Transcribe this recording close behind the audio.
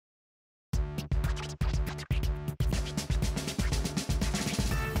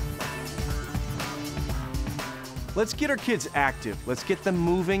Let's get our kids active. Let's get them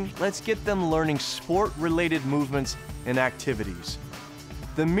moving. Let's get them learning sport-related movements and activities.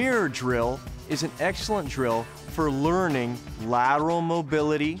 The mirror drill is an excellent drill for learning lateral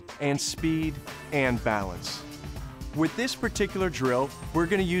mobility and speed and balance. With this particular drill, we're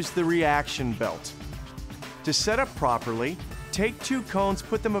going to use the reaction belt. To set up properly, take 2 cones,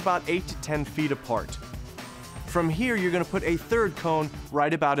 put them about 8 to 10 feet apart. From here, you're going to put a third cone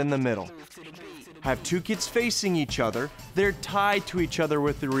right about in the middle. Have 2 kids facing each other. They're tied to each other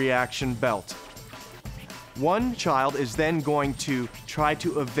with the reaction belt. One child is then going to try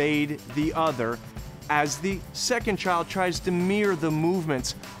to evade the other as the second child tries to mirror the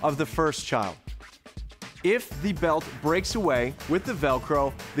movements of the first child. If the belt breaks away with the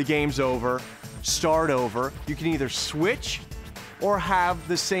Velcro, the game's over. Start over. You can either switch or have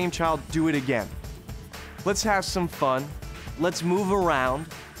the same child do it again. Let's have some fun. Let's move around.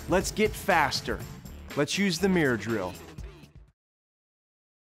 Let's get faster. Let's use the mirror drill.